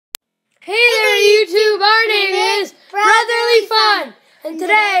YouTube? Our name is Brotherly Fun, and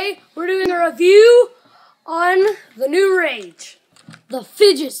today we're doing a review on the new rage, the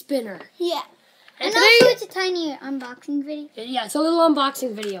fidget spinner. Yeah, and today, also it's a tiny unboxing video. Yeah, it's a little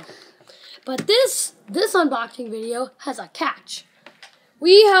unboxing video. But this unboxing video has a catch.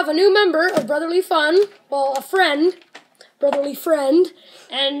 We have a new member of Brotherly Fun, well, a friend, Brotherly Friend,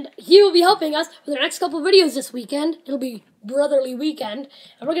 and he will be helping us with our next couple of videos this weekend. It'll be Brotherly Weekend,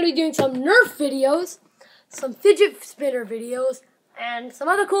 and we're going to be doing some Nerf videos, some fidget spinner videos, and some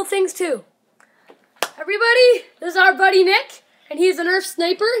other cool things too. Everybody, this is our buddy Nick, and he's a Nerf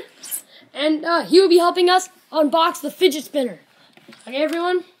sniper, and he will be helping us unbox the fidget spinner. Okay,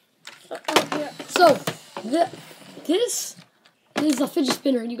 everyone? So, this is a fidget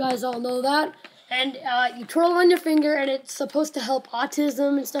spinner, and you guys all know that. And you twirl it on your finger, and it's supposed to help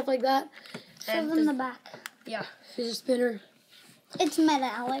autism and stuff like that. Show them the back. Yeah, fidget spinner. It's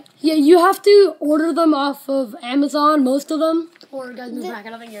metallic. Yeah, you have to order them off of Amazon, most of them. Or guys, move back.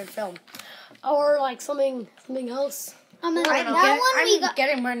 I don't think you're in film. Or like something else. I'm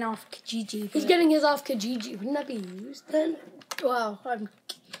getting mine off Kijiji. He's getting his off Kijiji. Wouldn't that be used then? Well,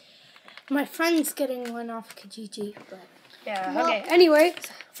 my friend's getting one off Kijiji, but yeah. Well, okay. Anyway,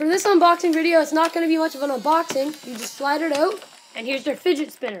 for this unboxing video, it's not going to be much of an unboxing. You just slide it out, and here's their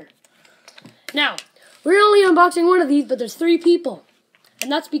fidget spinner. Now, we're only unboxing one of these, but there's 3 people,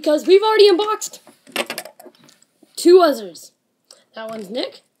 and that's because we've already unboxed 2 others. That one's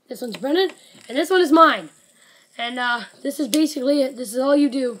Nick, this one's Brennan, and this one is mine. And this is basically it. This is all you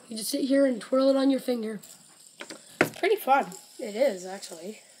do. You just sit here and twirl it on your finger. pretty fun. It is,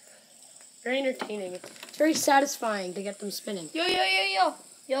 actually. Very entertaining. It's very satisfying to get them spinning. Yo.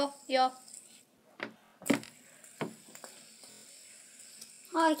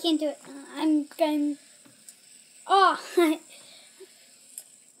 Oh, I can't do it. I'm going. Oh,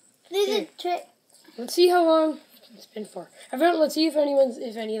 there's a trick. Let's see how long you can spin for. Let's see if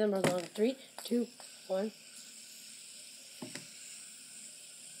any of them are long. 3, 2, 1.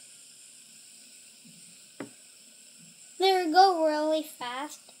 There we go, really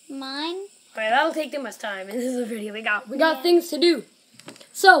fast. Mine. Alright, that'll take too much time. This is a video. We got things to do.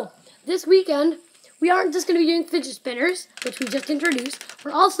 So, this weekend, we aren't just going to be doing fidget spinners, which we just introduced.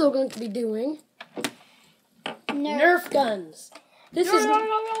 We're also going to be doing Nerf guns. This is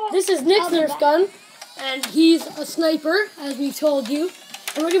Nick's Nerf gun, and he's a sniper, as we told you.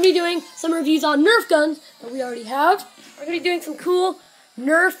 And we're going to be doing some reviews on Nerf guns that we already have. We're going to be doing some cool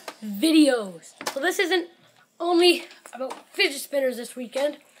Nerf videos. So this isn't only about fidget spinners this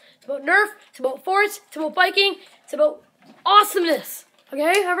weekend. It's about Nerf, it's about forts, it's about biking, it's about awesomeness.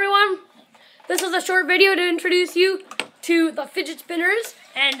 Okay, everyone? This is a short video to introduce you to the fidget spinners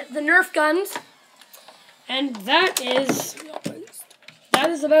and the Nerf guns. And that is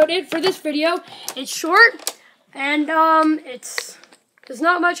about it for this video. It's short, and there's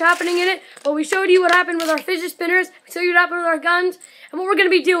not much happening in it, but we showed you what happened with our fidget spinners, we showed you what happened with our guns, and what we're going to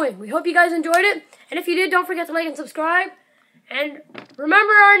be doing. We hope you guys enjoyed it, and if you did, don't forget to like and subscribe. And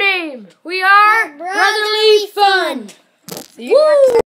remember our name. We are Brotherly Fun. See you next time.